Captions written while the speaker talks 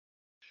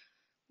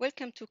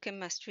Welcome to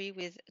Chemistry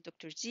with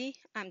Dr. Z.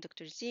 I'm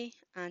Dr. Z,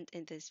 and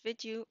in this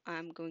video,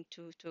 I'm going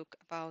to talk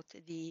about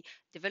the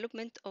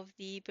development of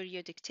the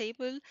periodic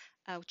table,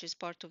 which is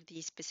part of the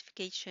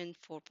specification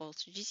for both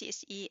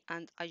GCSE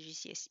and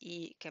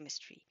IGCSE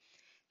chemistry.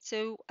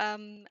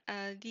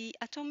 The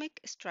atomic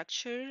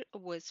structure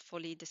was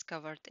fully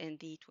discovered in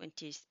the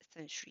 20th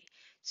century.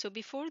 So,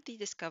 before the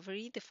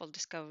full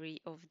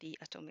discovery of the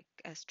atomic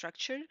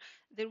structure,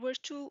 there were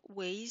two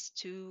ways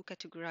to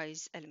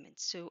categorize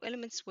elements. So,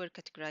 elements were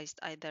categorized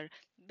either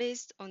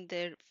based on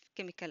their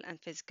chemical and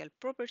physical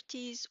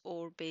properties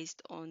or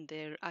based on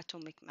their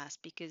atomic mass,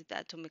 because the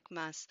atomic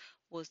mass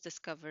was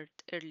discovered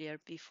earlier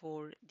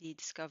before the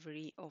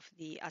discovery of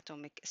the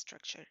atomic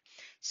structure.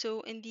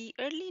 So, in the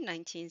early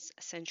 19th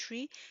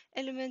century,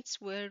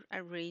 elements were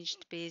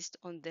arranged based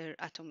on their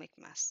atomic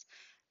mass.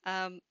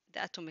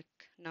 The atomic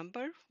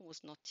number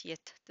was not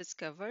yet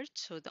discovered,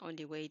 so the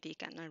only way they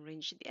can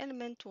arrange the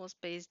element was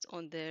based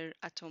on their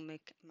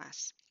atomic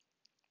mass.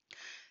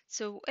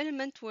 So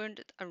elements were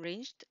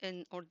arranged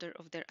in order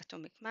of their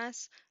atomic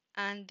mass,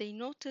 and they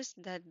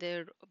noticed that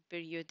their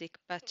periodic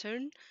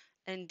pattern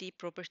and the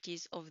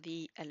properties of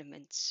the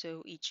elements.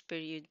 So each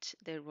period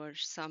there were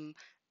some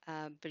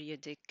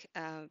periodic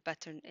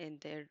pattern in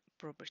their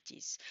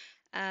properties.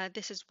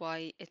 This is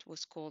why it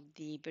was called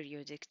the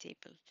periodic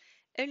table.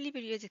 Early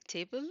periodic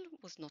table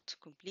was not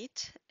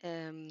complete,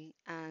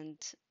 and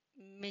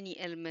many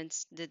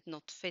elements did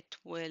not fit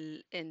well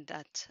in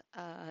that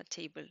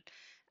table,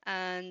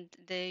 and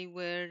they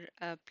were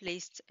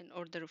placed in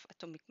order of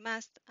atomic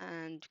mass,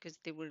 and because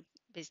they were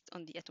based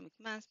on the atomic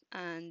mass,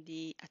 and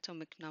the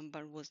atomic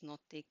number was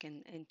not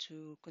taken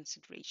into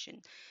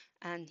consideration,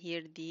 and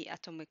here the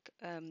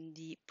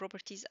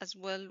properties as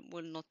well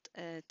were not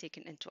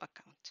taken into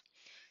account.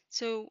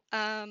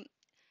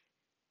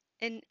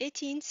 In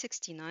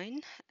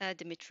 1869,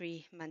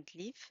 Dmitry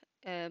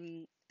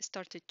Mendeleev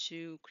started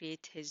to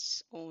create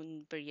his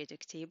own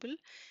periodic table,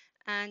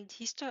 and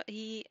he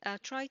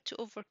tried to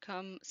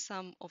overcome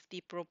some of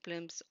the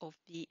problems of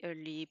the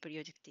early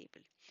periodic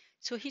table.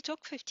 So he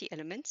took 50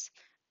 elements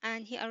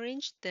and he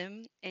arranged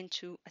them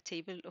into a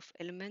table of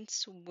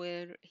elements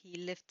where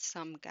he left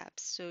some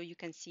gaps. So you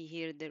can see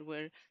here there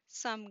were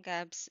some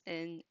gaps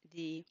in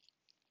the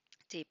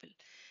table.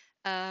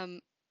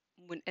 Um,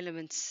 when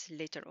elements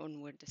later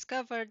on were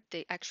discovered,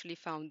 they actually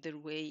found their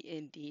way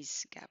in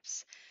these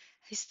gaps.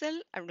 He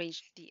still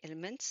arranged the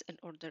elements in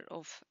order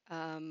of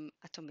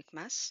atomic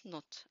mass,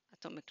 not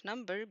atomic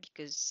number,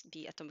 because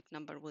the atomic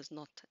number was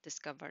not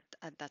discovered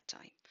at that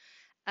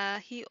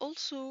time. He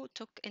also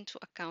took into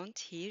account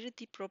here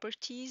the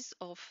properties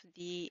of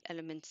the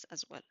elements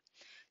as well.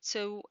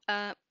 So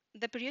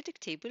the periodic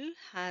table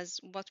has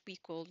what we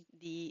call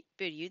the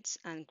periods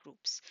and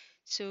groups.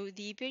 So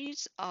the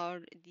periods are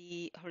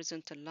the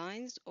horizontal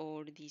lines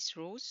or these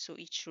rows. So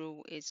each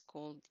row is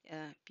called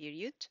a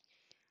period,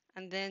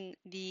 and then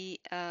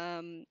the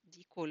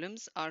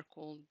columns are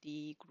called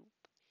the group.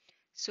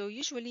 So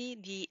usually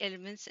the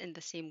elements in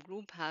the same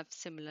group have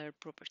similar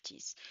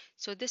properties.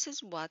 So this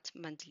is what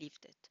Mendeleev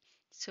did.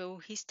 So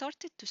he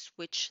started to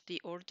switch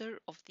the order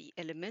of the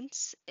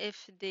elements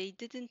if they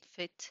didn't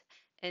fit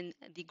in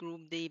the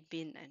group they've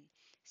been in.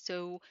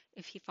 So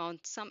if he found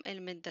some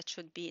element that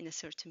should be in a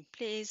certain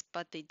place,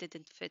 but they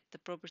didn't fit the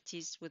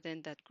properties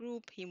within that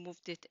group, he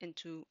moved it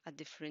into a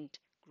different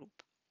group.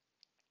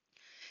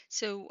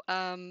 So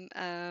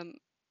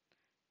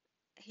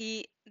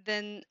he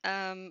then,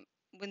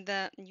 when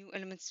the new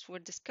elements were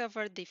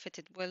discovered, they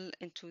fitted well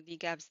into the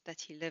gaps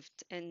that he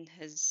left in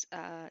his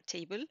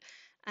table.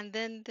 And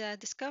then the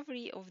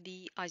discovery of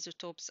the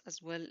isotopes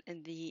as well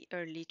in the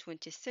early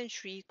 20th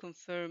century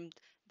confirmed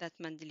that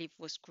Mendeleev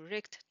was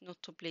correct not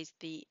to place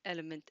the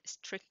element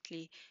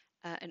strictly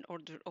in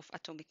order of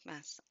atomic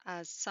mass,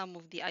 as some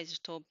of the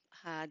isotopes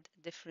had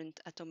different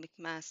atomic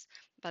mass,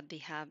 but they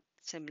have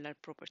similar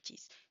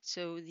properties.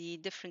 So the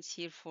difference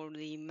here for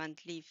the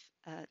Mendeleev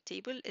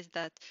table is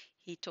that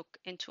he took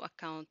into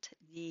account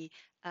the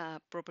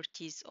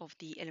properties of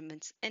the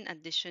elements in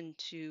addition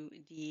to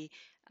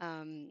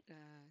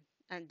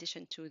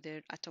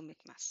their atomic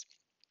mass.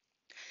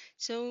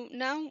 So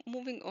now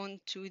moving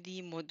on to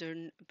the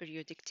modern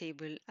periodic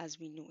table as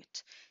we know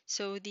it.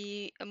 So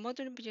the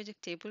modern periodic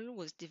table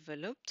was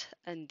developed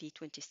in the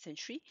 20th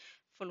century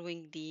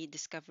following the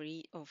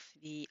discovery of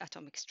the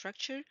atomic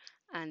structure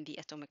and the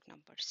atomic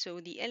number. So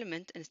the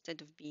element,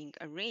 instead of being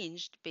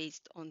arranged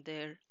based on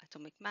their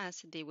atomic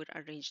mass, they were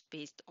arranged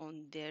based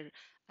on their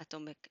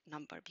atomic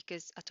number,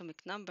 because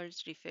atomic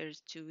numbers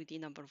refers to the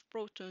number of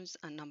protons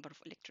and number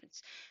of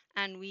electrons.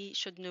 And we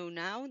should know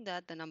now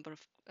that the number of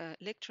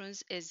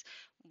electrons is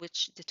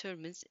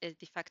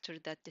the factor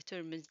that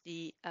determines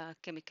the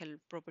chemical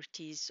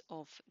properties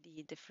of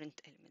the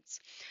different elements.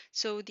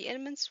 So the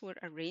elements were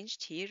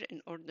arranged here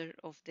in order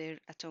of their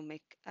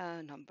atomic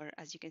number.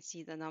 As you can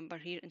see, the number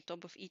here on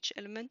top of each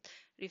element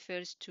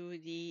refers to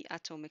the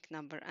atomic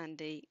number, and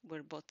they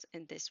were both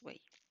in this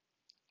way.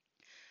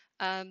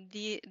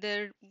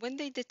 When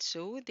they did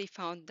so, they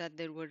found that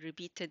there were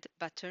repeated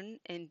pattern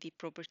in the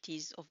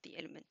properties of the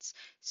elements.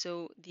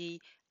 So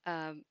the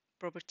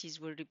properties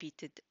were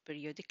repeated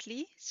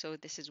periodically. So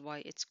this is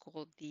why it's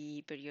called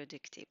the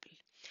periodic table.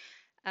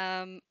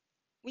 Um,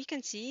 we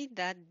can see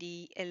that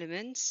the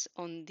elements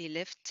on the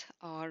left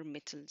are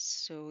metals.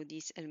 So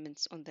these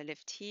elements on the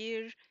left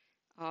here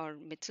are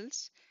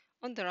metals.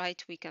 On the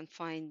right, we can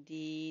find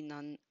the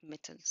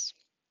non-metals.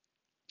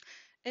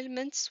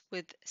 Elements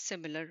with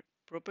similar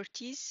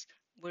properties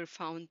were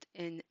found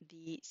in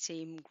the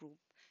same group.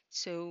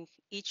 So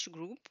each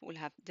group will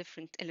have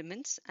different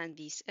elements, and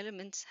these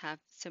elements have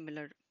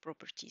similar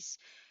properties.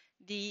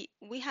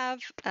 We have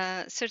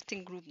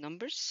certain group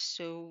numbers.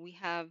 So we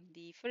have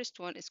the first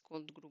one is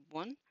called group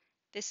 1.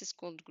 This is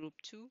called group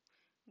 2.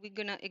 We're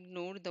gonna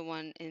ignore the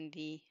one in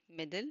the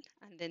middle,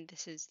 and then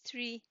this is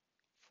 3,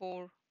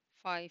 4,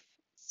 5,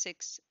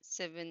 6,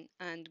 7,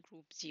 and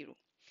group 0.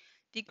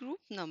 The group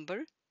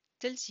number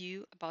tells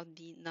you about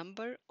the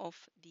number of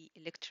the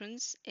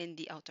electrons in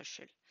the outer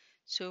shell.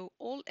 So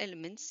all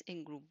elements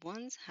in group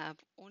 1 have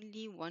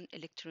only one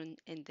electron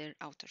in their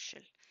outer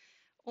shell.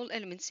 All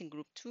elements in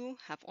group 2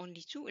 have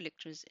only two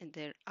electrons in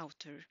their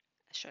outer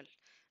shell,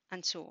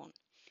 and so on.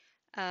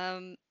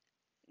 Um,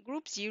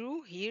 Group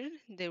 0 here,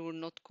 they were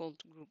not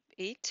called Group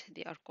 8,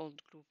 they are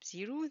called Group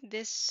 0.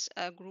 This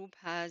group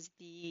has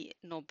the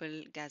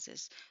noble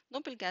gases.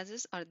 Noble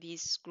gases are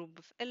these group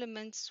of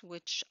elements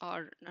which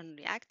are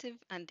non-reactive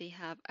and they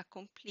have a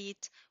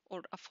complete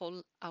or a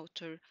full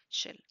outer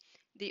shell.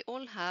 They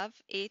all have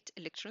 8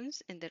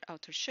 electrons in their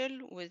outer shell,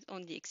 with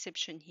only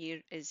exception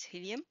here is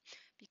helium,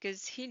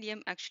 because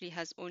helium actually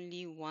has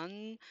only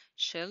one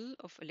shell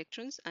of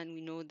electrons, and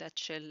we know that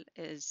shell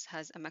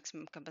has a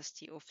maximum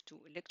capacity of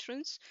 2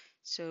 electrons.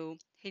 So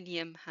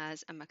helium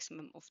has a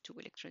maximum of 2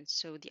 electrons.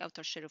 So the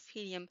outer shell of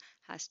helium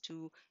has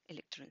 2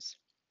 electrons.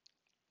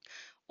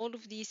 All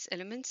of these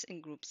elements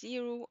in group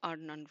 0 are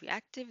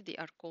non-reactive. They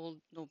are called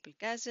noble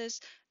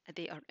gases.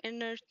 They are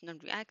inert,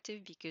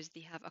 non-reactive, because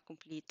they have a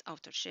complete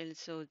outer shell,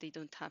 so they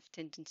don't have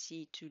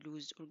tendency to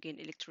lose or gain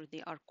electrons.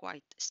 They are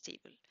quite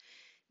stable.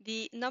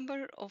 The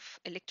number of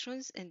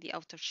electrons in the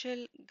outer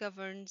shell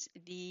governs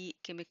the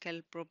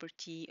chemical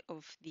property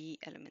of the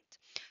element.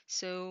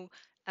 So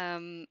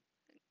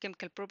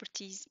chemical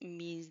properties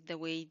means the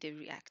way they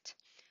react.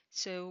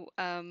 So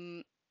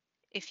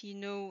if you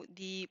know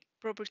the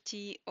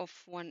property of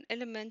one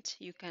element,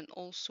 you can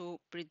also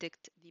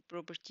predict the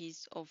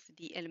properties of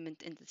the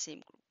element in the same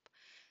group.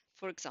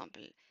 For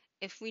example,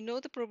 if we know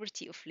the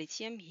property of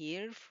lithium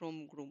here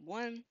from group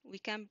 1, we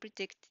can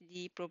predict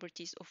the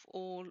properties of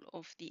all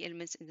of the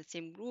elements in the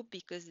same group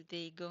because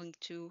they're going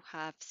to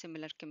have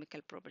similar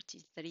chemical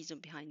properties. The reason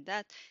behind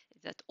that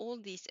is that all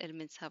these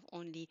elements have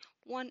only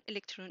one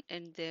electron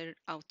in their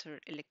outer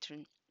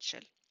electron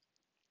shell.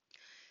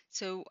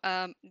 So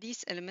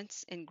these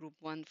elements in group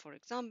 1, for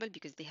example,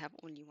 because they have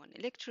only one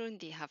electron,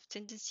 they have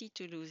tendency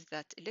to lose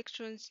that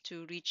electrons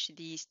to reach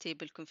the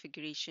stable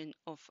configuration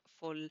of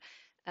full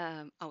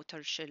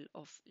outer shell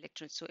of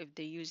electrons. So if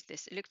they use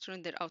this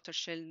electron, their outer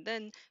shell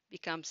then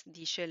becomes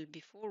the shell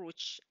before,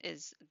 which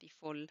is the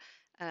full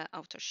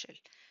outer shell.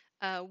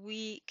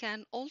 We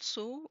can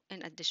also,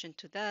 in addition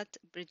to that,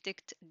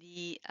 predict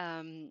the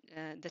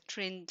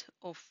trend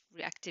of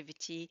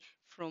reactivity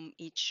from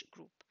each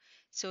group.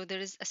 So there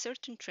is a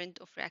certain trend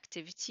of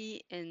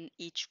reactivity in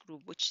each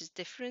group, which is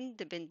different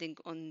depending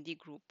on the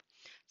group.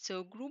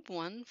 So group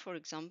 1, for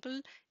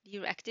example, the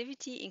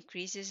reactivity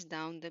increases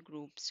down the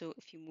group. So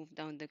if you move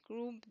down the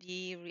group,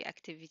 the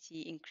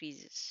reactivity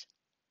increases.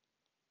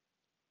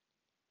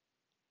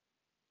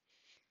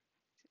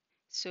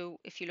 So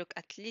if you look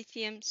at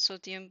lithium,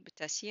 sodium,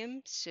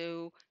 potassium,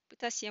 so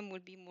potassium will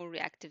be more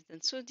reactive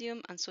than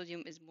sodium, and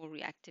sodium is more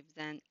reactive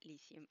than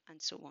lithium,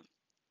 and so on.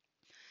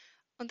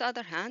 On the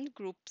other hand,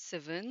 group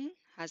 7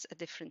 has a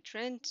different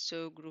trend.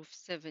 So group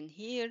 7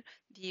 here,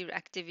 the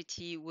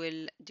reactivity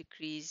will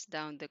decrease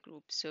down the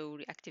group. So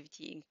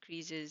reactivity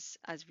increases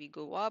as we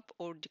go up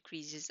or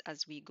decreases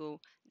as we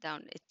go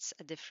down. It's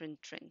a different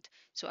trend.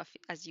 So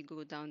as you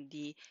go down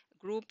the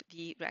group,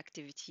 the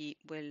reactivity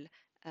will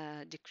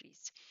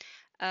decrease.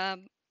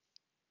 Um,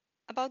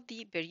 about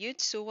the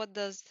period, so what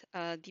does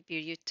the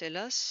period tell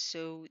us?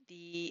 So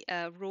the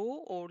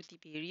row or the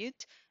period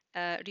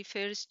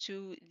refers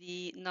to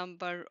the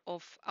number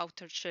of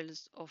outer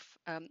shells of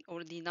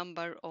or the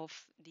number of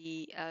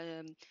the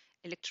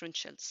electron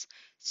shells.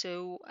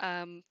 So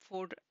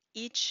for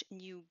each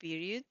new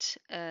period,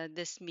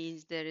 this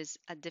means there is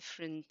a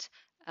different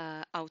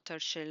outer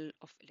shell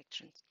of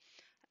electrons.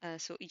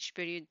 So each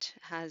period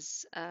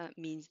has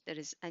means there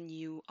is a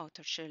new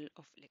outer shell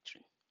of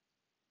electron.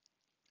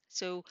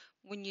 So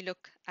when you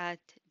look at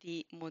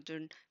the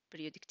modern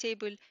periodic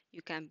table,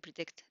 you can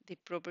predict the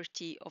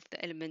property of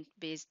the element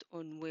based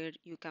on where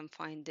you can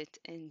find it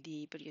in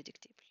the periodic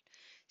table.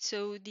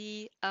 So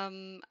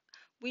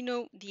we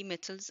know the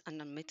metals and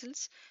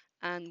nonmetals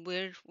and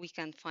where we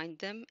can find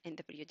them in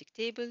the periodic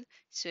table.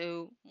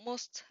 So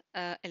most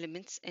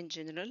elements in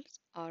general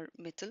are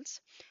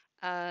metals.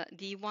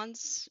 The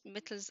ones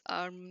metals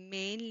are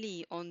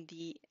mainly on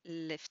the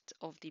left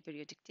of the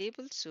periodic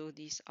table. So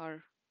these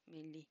are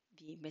mainly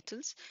the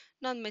metals.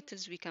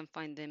 Non-metals, we can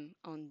find them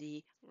on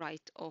the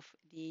right of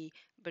the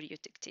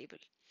periodic table.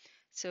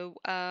 So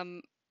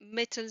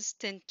metals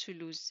tend to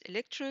lose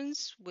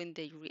electrons when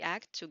they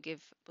react to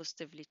give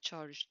positively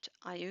charged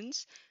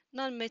ions.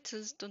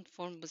 Non-metals don't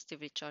form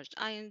positively charged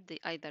ions. They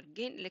either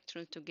gain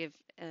electrons to give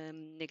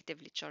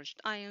negatively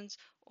charged ions,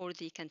 or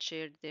they can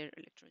share their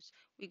electrons.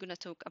 We're going to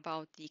talk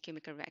about the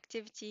chemical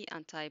reactivity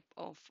and type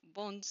of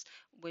bonds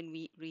when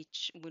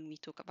we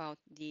talk about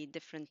the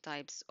different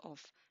types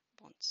of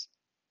bonds.